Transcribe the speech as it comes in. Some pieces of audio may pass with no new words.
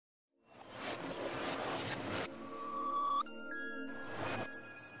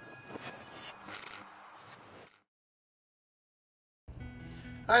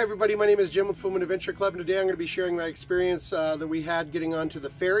Hi everybody, my name is Jim with Full Moon Adventure Club, and today I'm going to be sharing my experience that we had getting onto the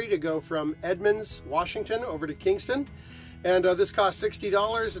ferry to go from Edmonds, Washington over to Kingston. And this cost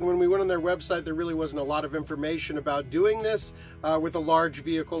 $60, and when we went on their website there really wasn't a lot of information about doing this with a large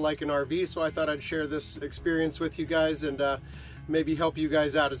vehicle like an RV, so I thought I'd share this experience with you guys and maybe help you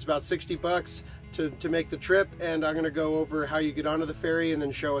guys out. It's about 60 bucks to make the trip, and I'm going to go over how you get onto the ferry and then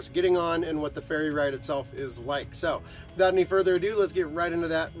show us getting on and what the ferry ride itself is like. So without any further ado, let's get right into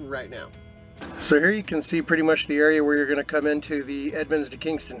that right now. So here you can see pretty much the area where you're going to come into the Edmonds to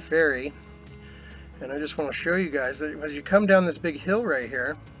Kingston ferry, and I just want to show you guys that as you come down this big hill right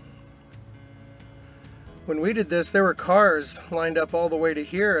here, when we did this there were cars lined up all the way to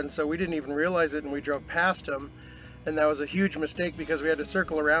here, and so we didn't even realize it and we drove past them. And that was a huge mistake because we had to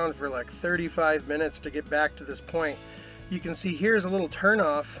circle around for like 35 minutes to get back to this point. You can see here's a little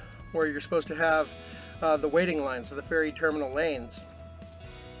turnoff where you're supposed to have the waiting lines, so the ferry terminal lanes.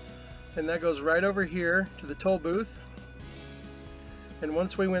 And that goes right over here to the toll booth. And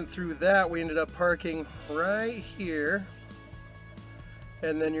once we went through that, we ended up parking right here.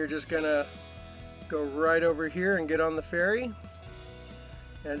 And then you're just gonna go right over here and get on the ferry,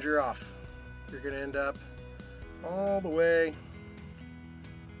 and you're off. You're gonna end up all the way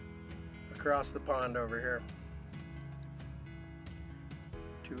across the pond over here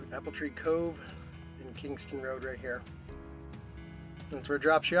to Apple Tree Cove in Kingston Road right here. That's where it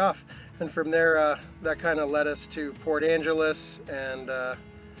drops you off, and from there that kind of led us to Port Angeles and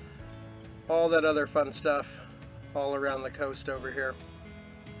all that other fun stuff all around the coast over here.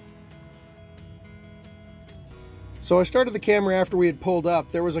 So I started the camera after we had pulled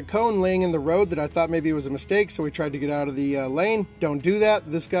up. There was a cone laying in the road that I thought maybe was a mistake, so we tried to get out of the lane. Don't do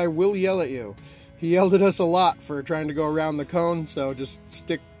that. This guy will yell at you. He yelled at us a lot for trying to go around the cone, so just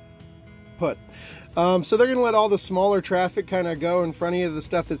stick put. So they're going to let all the smaller traffic kind of go in front of you, the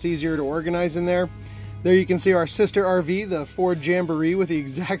stuff that's easier to organize in there. There you can see our sister RV, the Ford Jamboree, with the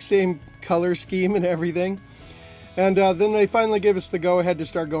exact same color scheme and everything. And then they finally give us the go-ahead to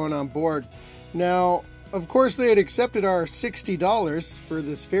start going on board. Now, of course, they had accepted our $60 for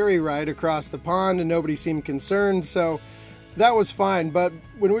this ferry ride across the pond, and nobody seemed concerned, so that was fine. But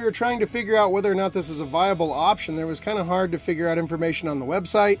when we were trying to figure out whether or not this is a viable option, it was kind of hard to figure out information on the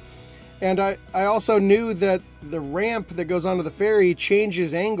website. And I also knew that the ramp that goes onto the ferry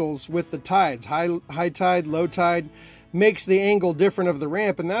changes angles with the tides. High tide, low tide makes the angle different of the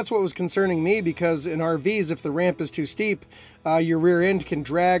ramp, and that's what was concerning me, because in RVs, if the ramp is too steep, your rear end can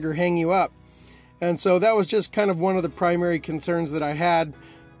drag or hang you up. And so that was just kind of one of the primary concerns that I had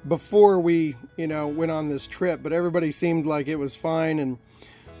before we, went on this trip. But everybody seemed like it was fine,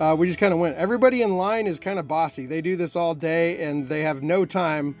 and we just kind of went. Everybody in line is kind of bossy. They do this all day, and they have no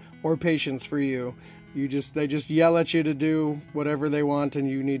time or patience for you. They just yell at you to do whatever they want, and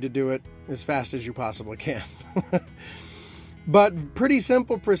you need to do it as fast as you possibly can. But pretty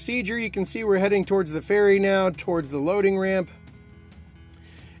simple procedure. You can see we're heading towards the ferry now, towards the loading ramp.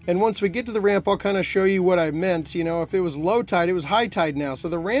 And once we get to the ramp, I'll kind of show you what I meant. If it was low tide, it was high tide now. So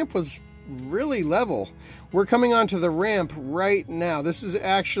the ramp was really level. We're coming onto the ramp right now. This is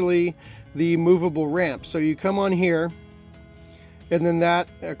actually the movable ramp. So you come on here, and then that,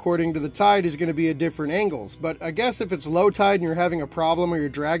 according to the tide, is going to be at different angles. But I guess if it's low tide and you're having a problem or you're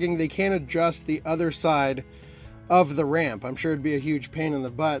dragging, they can't adjust the other side of the ramp. I'm sure it'd be a huge pain in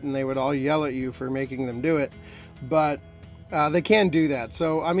the butt, and they would all yell at you for making them do it. But they can do that.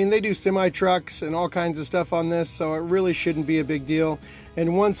 So, I mean, they do semi-trucks and all kinds of stuff on this, so it really shouldn't be a big deal.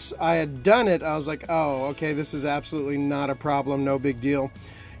 And once I had done it, I was like, oh, okay, this is absolutely not a problem, no big deal.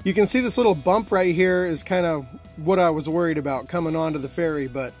 You can see this little bump right here is kind of what I was worried about coming onto the ferry,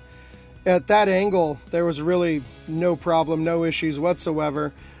 but at that angle, there was really no problem, no issues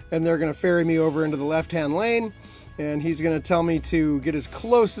whatsoever, and they're going to ferry me over into the left-hand lane, and he's going to tell me to get as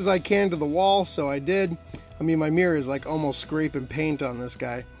close as I can to the wall, so I did. I mean, my mirror is like almost scraping paint on this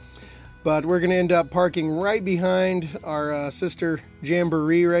guy. But we're going to end up parking right behind our sister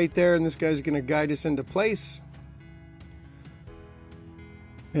Jamboree right there, and this guy's going to guide us into place.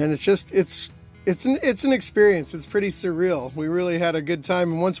 And it's an experience. It's pretty surreal. We really had a good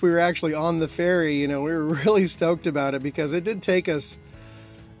time, and once we were actually on the ferry, we were really stoked about it, because it did take us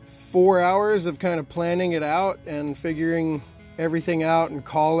 4 hours of kind of planning it out and figuring everything out and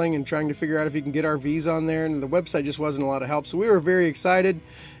calling and trying to figure out if you can get RVs on there, and the website just wasn't a lot of help. So we were very excited,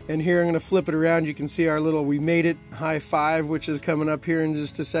 and here I'm going to flip it around. You can see our little "we made it" high five, which is coming up here in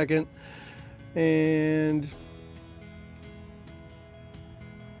just a second. And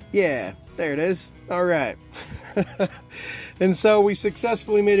yeah, there it is. All right. And so we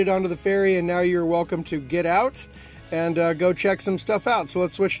successfully made it onto the ferry, and now you're welcome to get out and go check some stuff out. So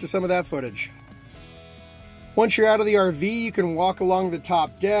let's switch to some of that footage. Once you're out of the RV, you can walk along the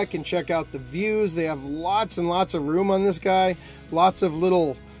top deck and check out the views. They have lots and lots of room on this guy, lots of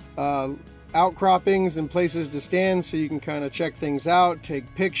little outcroppings and places to stand, so you can kind of check things out,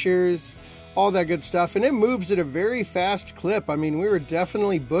 take pictures, all that good stuff. And it moves at a very fast clip. I mean, we were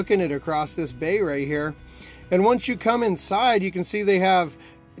definitely booking it across this bay right here. And once you come inside, you can see they have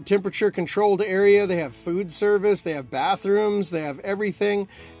temperature controlled area, they have food service, they have bathrooms, they have everything.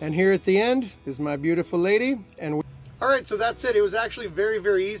 And here at the end is my beautiful lady. And all right, so that's it. It was actually very,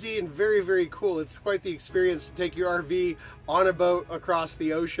 very easy and very, very cool. It's quite the experience to take your RV on a boat across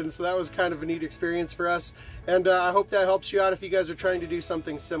the ocean. So that was kind of a neat experience for us. And I hope that helps you out if you guys are trying to do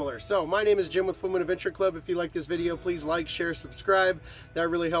something similar. So my name is Jim with Full Moon Adventure Club. If you like this video, please like, share, subscribe. That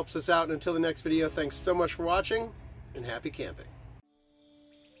really helps us out. And until the next video, thanks so much for watching and happy camping.